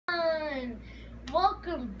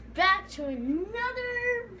welcome back to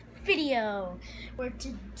another video where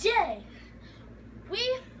today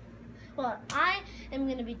I am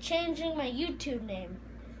going to be changing my YouTube name.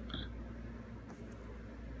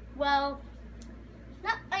 Well,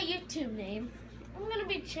 not my YouTube name. I'm going to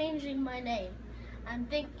be changing my name. I'm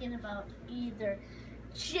thinking about either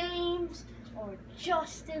James or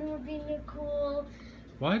Justin would be cool.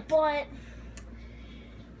 What? But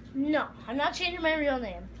no, I'm not changing my real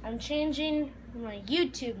name. I'm changing my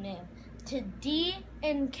YouTube name to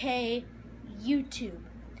D&K YouTube.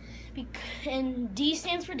 And D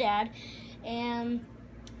stands for Dad, and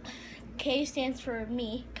K stands for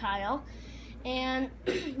me, Kyle. And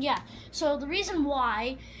yeah, so the reason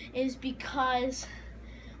why is because,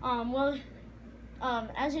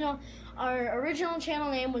 as you know, our original channel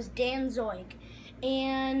name was Dan Zoig,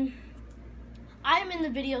 and I'm in the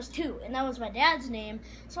videos too, and that was my dad's name,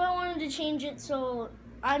 so I wanted to change it so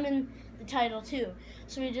I'm in the title too.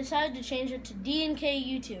 So we decided to change it to D&K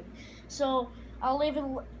YouTube. So I'll leave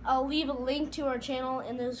a link to our channel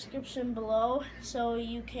in the description below, so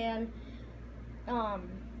you can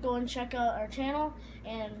go and check out our channel,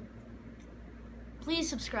 and please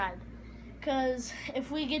subscribe. Because if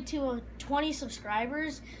we get to 20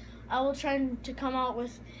 subscribers, I will try to come out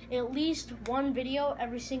with at least one video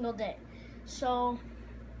every single day. So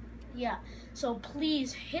yeah, so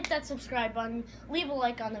please hit that subscribe button, leave a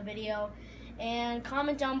like on the video, and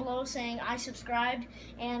comment down below saying I subscribed,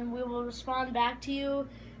 and we will respond back to you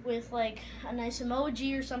with like a nice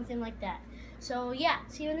emoji or something like that. So yeah,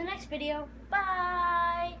 see you in the next video.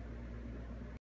 Bye!